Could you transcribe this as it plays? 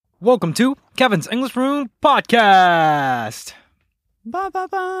Welcome to Kevin's English Room Podcast. Ba ba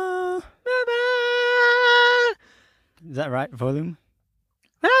ba. Is that right? Volume?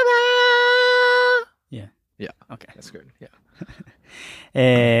 Yeah. Yeah. Okay. That's good.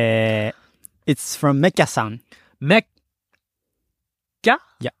 Yeah. It's from Mekya-san. Mekya?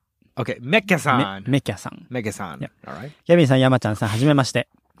 Yeah. Okay. Mekya-san. Mekya-san. Mekya-san. Yeah. All right. ケビンさん、山ちゃんさん、はじめまして。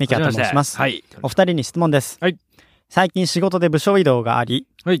メキャと申します。はい。お二人に質問です。はい。最近仕事で部署移動があり、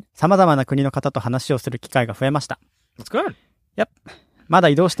はい。様々な国の方と話をする機会が増えました。That's good. Yep. まだ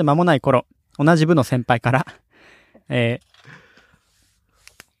移動して間もない頃、同じ部の先輩から、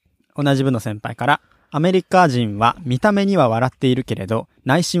アメリカ人は見た目には笑っているけれど、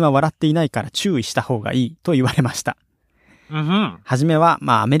内心は笑っていないから注意した方がいいと言われました。はじめは、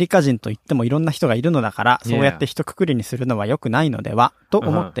アメリカ人といってもいろんな人がいるのだから、そうやって一括りにするのは良くないのでは、と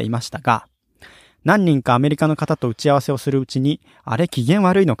思っていましたが、何人かアメリカの方と打ち合わせをするうちに、あれ機嫌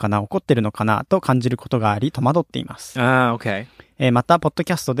悪いのかな、怒ってるのかな、と感じることがあり、戸惑っています。Okay. また、ポッド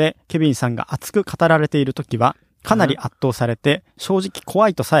キャストでケビンさんが熱く語られているときは、かなり圧倒されて、正直怖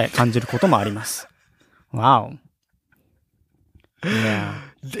いとさえ感じることもあります。Wow. Yeah.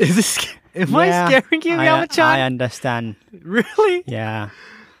 Am I scaring you, Yama-chan? I understand. Really? Yeah.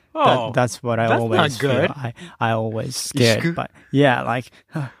 Oh, that's what I that's always not good. feel. I always scared, but yeah, like...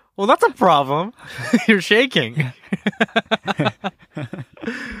 Well, that's a problem. You're shaking.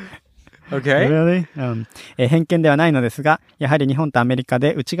 Okay. Really? 偏見ではないのですが、やはり日本とアメリカ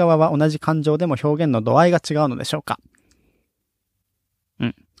で内側は同じ感情でも表現の度合いが違うのでしょうか。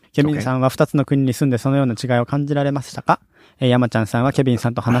ケビンさんは2つの国に住んでそのような違いを感じられましたか？山ちゃんさんはケビン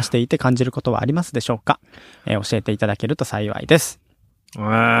さんと話していて感じることはありますでしょうか？教えていただけると幸いです。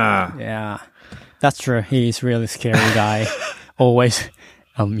Yeah. That's true. He's really scary guy. Always,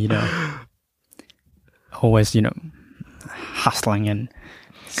 always, hustling and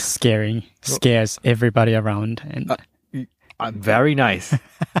scares everybody around. And I'm very nice.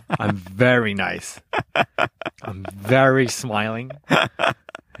 I'm very nice. I'm very smiling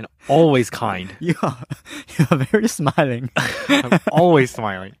and always kind. You are very smiling. I'm always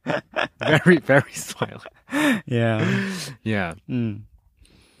smiling. Very, very smiling. Yeah. Yeah.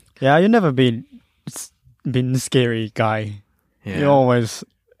 Yeah, you've never been scary guy. Yeah. You're always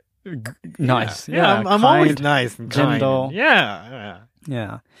nice. Yeah, I'm kind, always nice and kind. gentle. Yeah.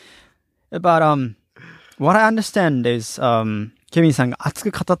 But what I understand is, ケビンさんが熱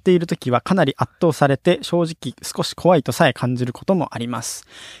く語っているときはかなり圧倒されて正直少し怖いとさえ感じることもあります。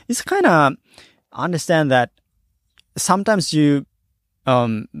It's kind of understand that sometimes you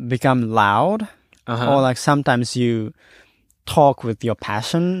become loud or like sometimes you talk with your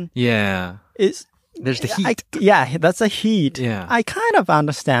passion. Yeah. There's the heat. That's a heat. Yeah. I kind of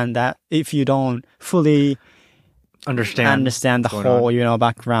understand that if you don't fully understand the whole,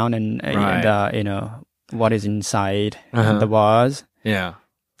 background and, what is inside the walls. Yeah.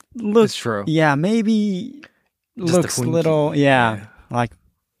 Looks true. Yeah, maybe just looks a little, like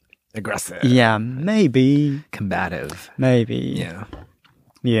aggressive. Yeah, maybe. Combative. Maybe.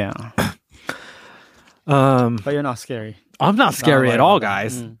 Yeah. But you're not scary. I'm not scary at all,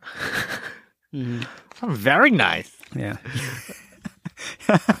 guys. I'm very nice. Yeah.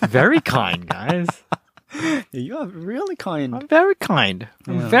 Very kind, guys. You are really kind. I'm very kind.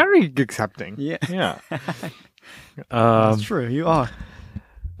 I'm very accepting. Yeah. That's true. You are.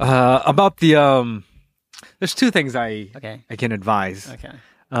 About the there's two things I can advise. Okay.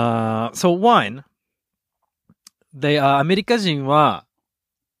 So one, アメリカ人は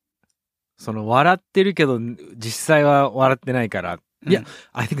笑ってるけど実際は笑ってないから。Yeah,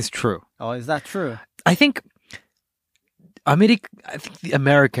 I think it's true. Oh, is that true? I think the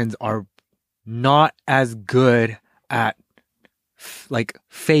Americans are not as good at like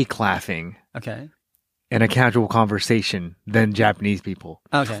fake laughing. Okay. In a casual conversation than Japanese people.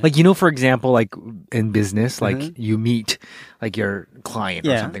 Okay. Like, for example, like in business, like you meet like your client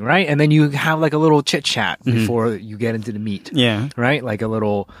or something, right? And then you have like a little chit chat before you get into the meet. Yeah. Right? Like a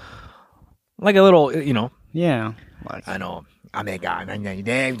little, Yeah. Like, 雨が何々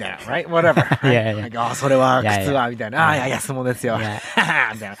でみたいな right? Whatever. Right? Yeah. Like, それは靴はみたいな。いや、安物ですよ。みたい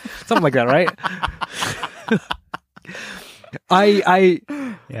な。Something like that, right?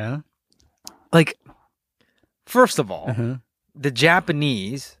 Yeah. Like, first of all, the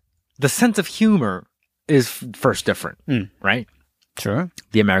Japanese, the sense of humor is first different, right? Sure.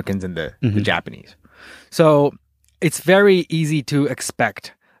 The Americans and the Japanese. So it's very easy to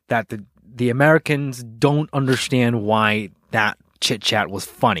expect that the Americans don't understand why that chit chat was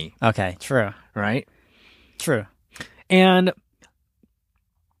funny. Okay, true. Right? True. And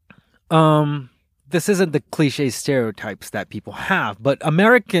this isn't the cliche stereotypes that people have, but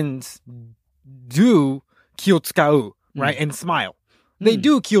Americans do 気を使う, right? And smile. They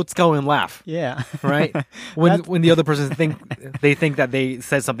do 気を使う and laugh. Yeah. Right? When the other person think that they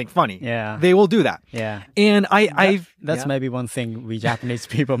said something funny. Yeah. They will do that. Yeah. And that's maybe one thing we Japanese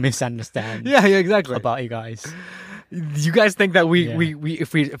people misunderstand. Yeah, exactly. About you guys. You guys think that we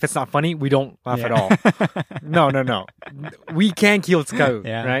if it's not funny, we don't laugh at all. No. We can 気を使う,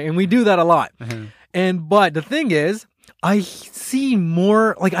 right? And we do that a lot. But the thing is, I see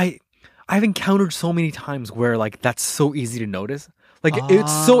more, like I've encountered so many times where like that's so easy to notice. Like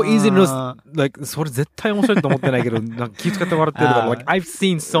it's so easy to notice. Like それ絶対面白いと思ってないけど、なんか気使って笑ってるとか。Like I've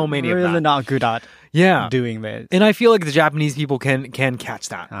seen so many of that. Really not good at doing this. And I feel like the Japanese people can catch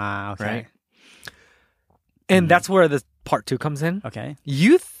that. Okay. Right? And that's where the part 2 comes in. Okay.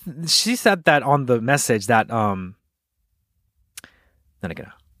 She said that on the message that なんだっけ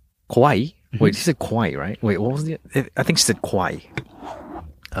な、怖い? Wait, she said 怖い, right? Wait, what was the? I think she said 怖い.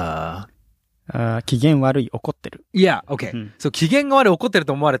 機嫌悪い、怒ってる。Yeah, okay. So 機嫌が悪い、怒ってる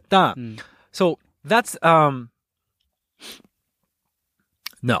と思われた。So that's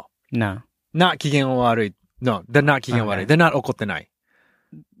no. Not 機嫌悪い. No, they're not 機嫌悪い. They're not 怒ってない.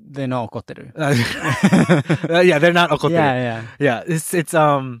 They're not 怒ってる. Yeah, they're not 怒ってる. Yeah. It's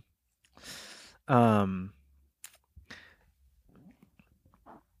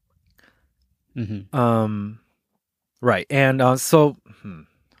right. And so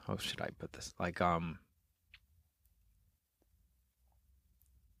how should I put this? Like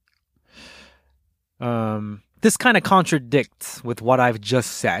this kind of contradicts with what I've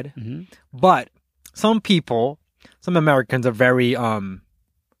just said. But some Americans are very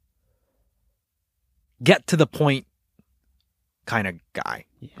get to the point kind of guy.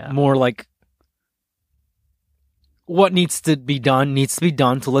 Yeah. More like what needs to be done,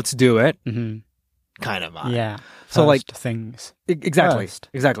 so let's do it. Kind of vibe. Yeah. So like things. Exactly.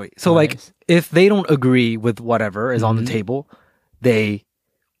 So like if they don't agree with whatever is on the table, they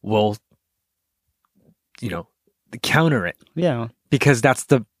will, counter it. Yeah. Because that's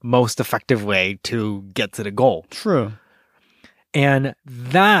the most effective way to get to the goal. True. And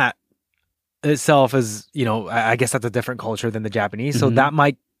that itself is, I guess that's a different culture than the Japanese. So that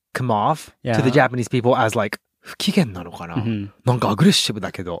might come off to the Japanese people as like, 不機嫌なのかな? なんかアグレッシブ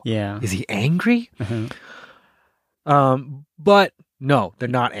だけど. Is he angry? But no, they're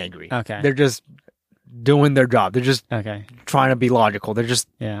not angry. Okay. They're just doing their job. They're just trying to be logical. They're just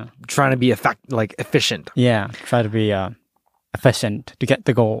trying to be efficient. Yeah, try to be efficient to get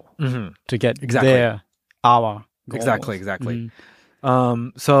the goal. To get our goal. Exactly.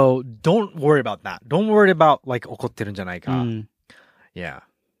 So don't worry about that. Don't worry about like 怒ってるんじゃないか. Yeah.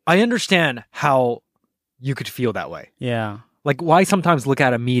 I understand how you could feel that way. Yeah. Like why sometimes look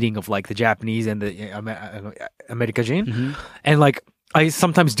at a meeting of like the Japanese and the American and like I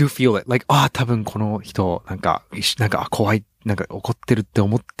sometimes do feel it. Like, 多分この人なんか怖い、なんか怒ってるって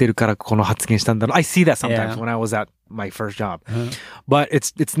思ってるからこの発言したんだろう. I see that sometimes when I was at my first job. But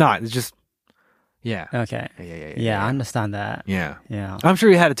it's not. It's just Okay. Yeah, I understand that. Yeah. Yeah. I'm sure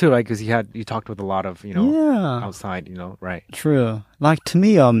you had it too, right? Because you talked with a lot of, outside, right? True. Like to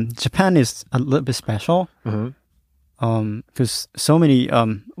me, Japan is a little bit special. Because so many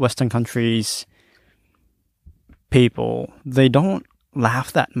Western countries people, they don't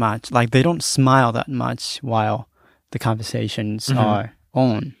laugh that much. Like they don't smile that much while the conversations are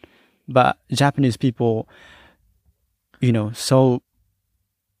on. But Japanese people, so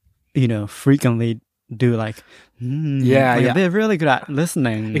frequently do like, they're really good at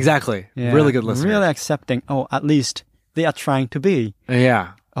listening. Exactly. Yeah. Really good listeners. Really accepting. Oh, at least they are trying to be.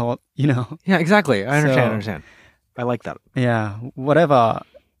 Yeah. Oh, Yeah, exactly. I understand. I like that. Yeah. Whatever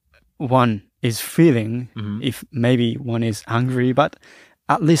one is feeling, if maybe one is angry, but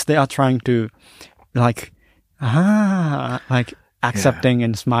at least they are trying to like accepting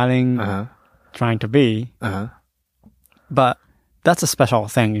and smiling, trying to be. But that's a special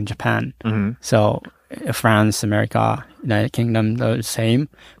thing in Japan. So France, America, United Kingdom, they're the same.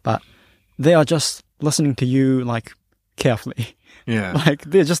 But they are just listening to you like carefully. Yeah. Like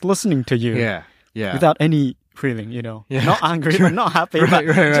they're just listening to you. Yeah. Without any feeling, Yeah. Not angry, but not happy, but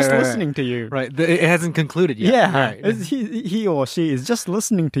just listening to you. Right. It hasn't concluded yet. Yeah. Right. He or she is just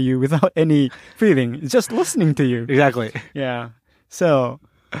listening to you without any feeling. It's just listening to you. Exactly. Yeah. So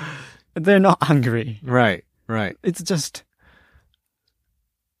they're not angry. Right. It's just,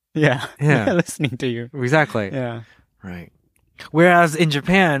 they're listening to you. Exactly. Yeah. Right. Whereas in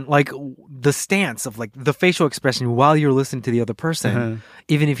Japan, like the stance of like the facial expression while you're listening to the other person,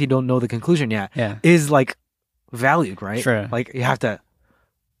 even if you don't know the conclusion yet, is like valued, right? Sure. Like you have to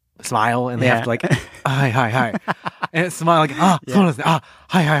smile and they have to like, hi, hi, hi. And smile like, hi,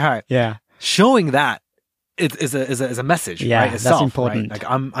 hi, hi. Yeah. Showing that is a message, right? Itself, that's important. Right? Like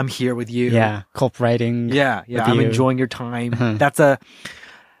I'm here with you. Yeah, cooperating. Yeah, I'm enjoying your time. That's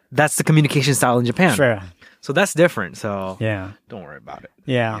the communication style in Japan. Sure. So that's different. So don't worry about it.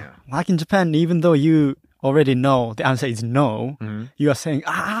 Yeah. Like in Japan, even though you already know the answer is no, you are saying,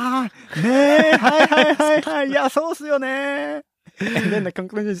 ne, hi, yeah, そうっすよね. And then the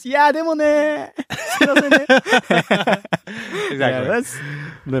conclusion is, yeah, でもね, すいませんね. Exactly. Yeah, that's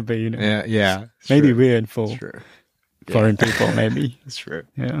a little bit, Yeah. Maybe true. weird for foreign people, maybe. It's true.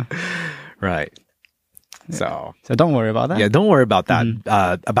 Yeah. Right. So don't worry about that. Yeah, don't worry about that.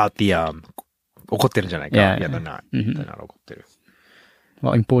 About the 怒ってるんじゃないか. Yeah, they're not. They're not 怒ってる.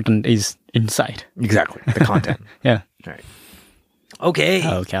 What important is inside. Exactly. The content. Yeah. Right. Okay.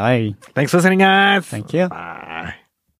 Okay. Thanks for listening, guys. Thank you. Bye.